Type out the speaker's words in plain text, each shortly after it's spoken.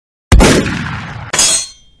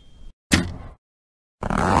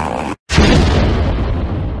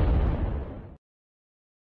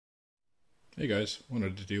Hey guys,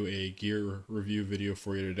 wanted to do a gear review video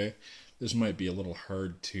for you today. This might be a little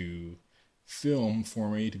hard to film for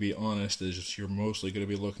me, to be honest, as you're mostly going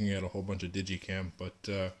to be looking at a whole bunch of digicam,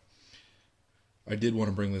 but I did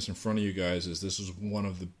want to bring this in front of you guys, as this is one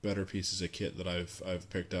of the better pieces of kit that I've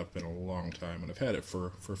picked up in a long time, and I've had it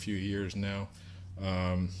for a few years now.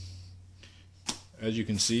 As you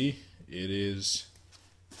can see, it is,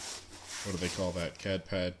 what do they call that, CAD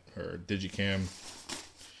pad or digicam.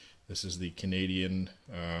 This is the Canadian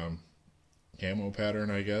camo pattern,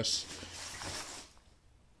 I guess.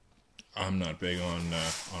 I'm not big on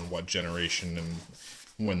what generation and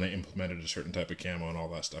when they implemented a certain type of camo and all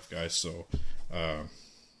that stuff, guys, so I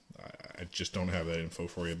just don't have that info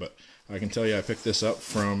for you, but I can tell you I picked this up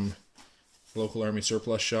from local army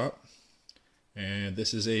surplus shop, and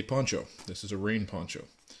this is a poncho. This is a rain poncho.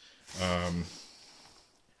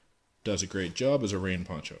 Does a great job as a rain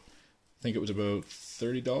poncho. I think it was about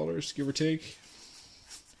 $30, give or take.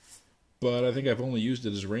 But I think I've only used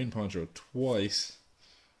it as a rain poncho twice.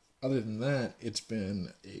 Other than that, it's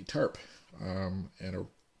been a tarp, and a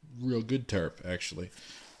real good tarp, actually.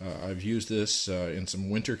 I've used this in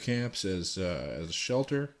some winter camps as a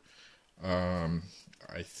shelter.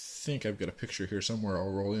 I think I've got a picture here somewhere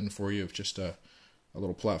I'll roll in for you of just a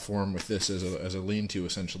little platform with this as a lean-to,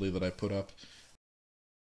 essentially, that I put up.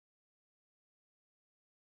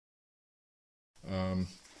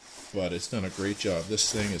 But it's done a great job.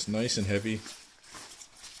 This thing is nice and heavy.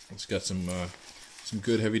 It's got some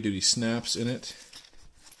good heavy-duty snaps in it,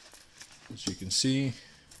 as you can see.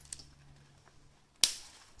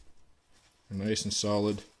 They're nice and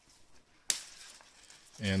solid,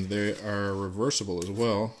 and they are reversible as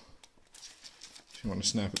well. If you want to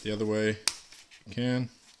snap it the other way, you can.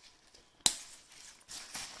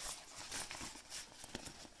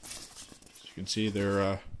 As you can see,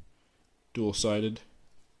 they're dual-sided.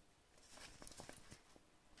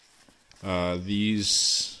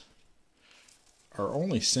 These are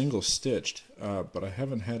only single stitched, but I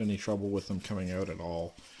haven't had any trouble with them coming out at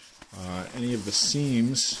all. Any of the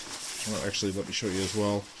seams, well, actually let me show you as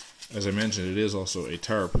well. As I mentioned, it is also a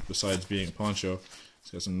tarp, besides being a poncho.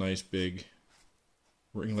 It's got some nice big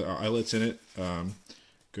ringlet eyelets in it,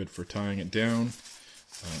 good for tying it down,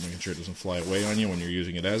 making sure it doesn't fly away on you when you're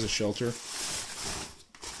using it as a shelter.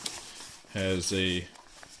 Has a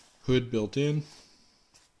hood built in,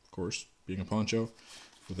 of course, being a poncho,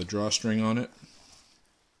 with a drawstring on it.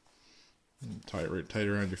 And tie it right tight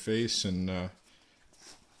around your face and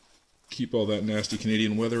keep all that nasty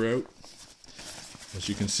Canadian weather out. As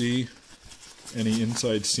you can see, any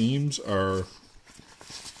inside seams are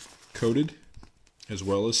coated as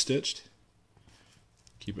well as stitched.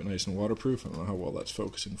 Keep it nice and waterproof. I don't know how well that's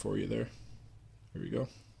focusing for you there. There we go.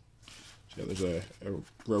 So yeah, there's a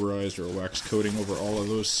rubberized or a wax coating over all of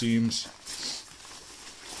those seams.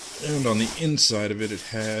 And on the inside of it, it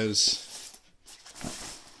has,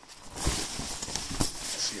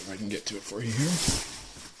 let's see if I can get to it for you here.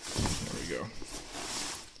 There we go.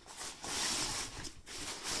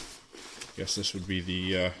 I guess this would be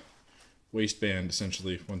the waistband,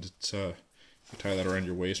 essentially. Once it's, you tie that around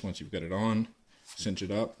your waist once you've got it on, cinch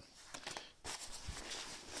it up.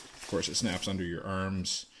 Of course, it snaps under your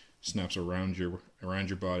arms, snaps around your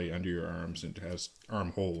body, under your arms, and it has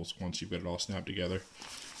arm holes once you've got it all snapped together.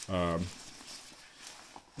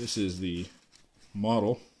 This is the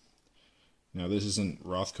model. Now, this isn't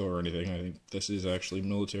Rothko or anything. I think this is actually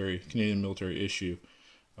Canadian military issue.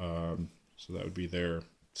 So that would be their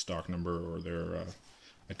stock number or their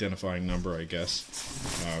identifying number, I guess.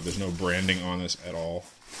 There's no branding on this at all.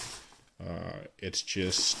 It's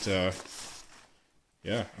just, yeah,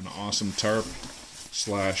 an awesome tarp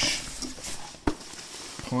slash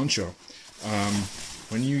poncho.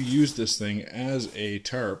 When you use this thing as a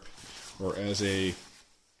tarp or as a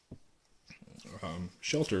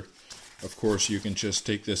shelter, of course you can just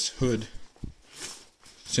take this hood,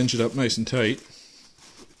 cinch it up nice and tight,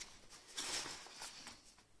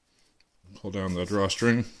 pull down the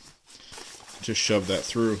drawstring, just shove that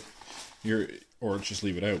through, or just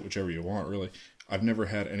leave it out, whichever you want, really. I've never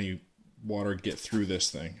had any water get through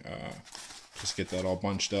this thing. Just get that all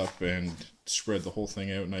bunched up and spread the whole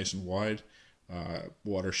thing out nice and wide.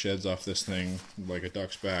 Water sheds off this thing like a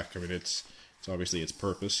duck's back. I mean, it's obviously its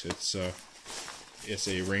purpose. It's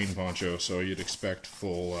a rain poncho, so you'd expect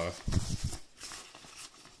full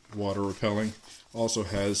water repelling. Also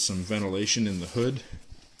has some ventilation in the hood.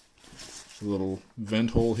 A little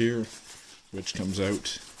vent hole here, which comes out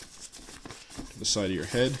to the side of your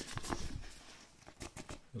head.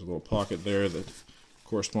 There's a little pocket there that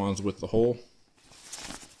corresponds with the hole.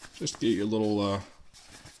 Just get you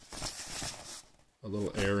a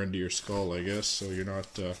little air into your skull, I guess, so you're not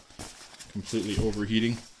completely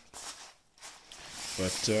overheating.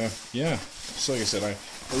 But yeah, so like I said, I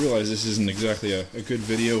realize this isn't exactly a good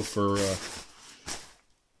video for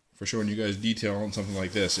showing you guys detail on something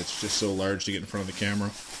like this. It's just so large to get in front of the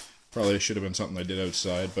camera. Probably should have been something I did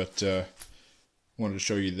outside, but wanted to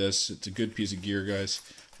show you this. It's a good piece of gear, guys.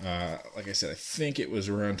 Like I said, I think it was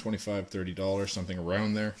around $25–30, something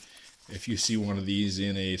around there. If you see one of these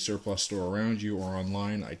in a surplus store around you or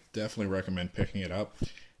online, I definitely recommend picking it up.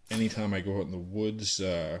 Anytime I go out in the woods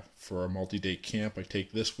for a multi-day camp, I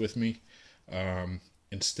take this with me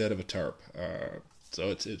instead of a tarp. So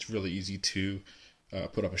it's really easy to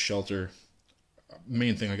put up a shelter.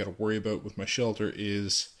 Main thing I got to worry about with my shelter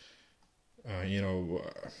is,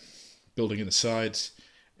 building in the sides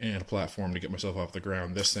and a platform to get myself off the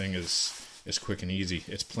ground. This thing is quick and easy.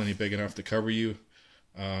 It's plenty big enough to cover you,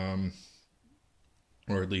 or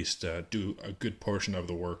at least do a good portion of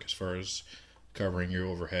the work as far as covering your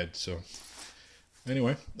overhead. So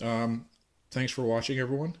anyway, thanks for watching,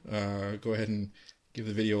 everyone. Go ahead and give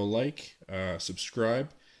the video a like, subscribe.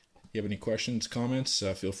 If you have any questions, comments,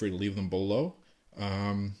 feel free to leave them below.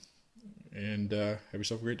 And have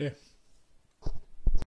yourself a great day.